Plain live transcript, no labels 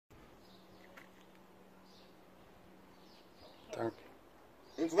Thank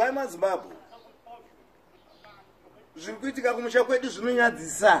you. Inzwai maZimbabwe. Zvikuitika kumusha kwedu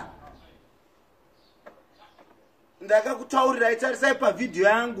zvinonyadzisa. Ndakakutaurira itarisai pavidhio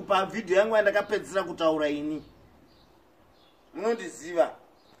yangu yandakapedzisira kutaura ini. Munondiziva.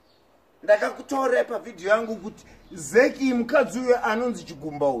 Ndakakutaurira pavidhio yangu kuti Zeki mukadzi uyu anonzi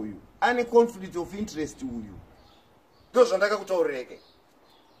Chigumba uyu ane conflict of interest uyu. Ndo zvandakakutaurira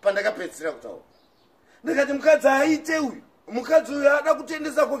pandakapedzisira kutaura. Ndakati mukadzi aite uyu. Mukadzi uyu ada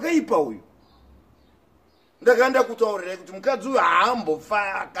kutendesa kwakaipa uyu. Ndakanda kutaurira kuti mukadzi uyu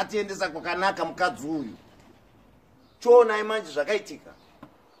haambofa akatendesa kwakanaka mukadzi uyu. Choonai manje zvakaitika.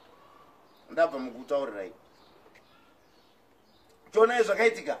 Ndabva mukutaurira iyi. Choonai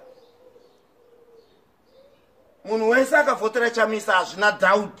zvakaitika. Munhu wese akavhotera Chamisa hazvina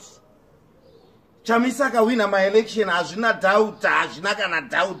doubt. Chamisa akawina ma-election hazvina doubt, hazvina kana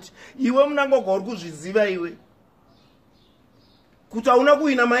doubt. Iwe munangogwa uri kuzviziva iwe. Kuti hauna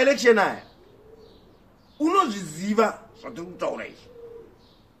kuwina ma-election aya. Unozviziva zvatiri kutaura izvi.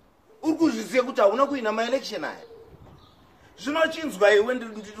 Uri kuzviziva kuti hauna kuwina ma-election aya. Zvinochinzwa iwe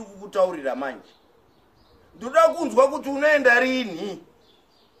ndiri kukutaurira manje. Ndoda kunzwa kuti unoenda rini.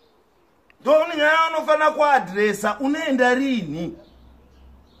 Ndo nyaya unofana kuadresa unoenda rini.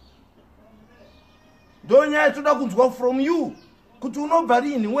 Ndo nyaya toda kunzwa from you kuti unobva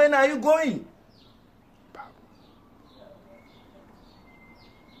rini. When are you going?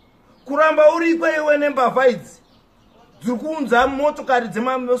 Kuramba uriko iwe nembavha idzi dziri kuunza motokari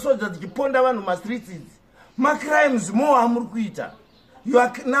dzemasoja dzichiponda vanhu mastreets idzi. Ma-crimes more amuri kuita. You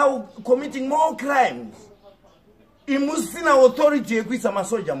are now committing more crimes. Imusina authority yekuisa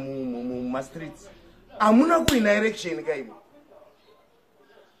masoja mumastreets. Hamuna kuwina election kaimo.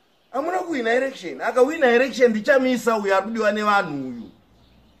 Hamuna kuwina election. Akawina election ndichamisa uyu akudiwa nevanhu uyu.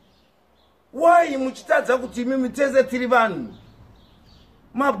 Why muchitadza kuti mimi tese tiri vanhu?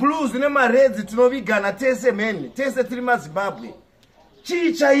 Ma-blues nema-reds tinovigana tese meni. Tese tiri maZimbabwe.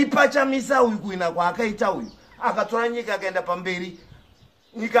 Chii chaipa Chamisa uyu kuwina kwaakaita uyu. Akatora nyika akaenda pamberi.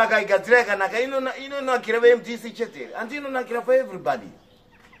 Nyika akaigadzira yakanaka. Inonakira veMDC chete. Andi inonakira for everybody.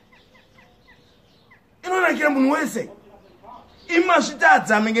 Inonakira munhu wese.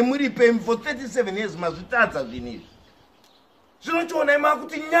 Imazvitadza menge muri pembe for 37 years mazvitadza zvinizvi. Zvinochiona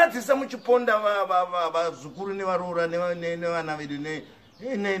makuti nyadzisa muchiponda vazukuru nevaroora nevana vedu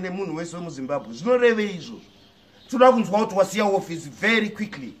nemunhu wese wemuZimbabwe. Zvinoreve izvozvo. Toda kunzwa kuti wasiya office very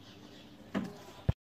quickly.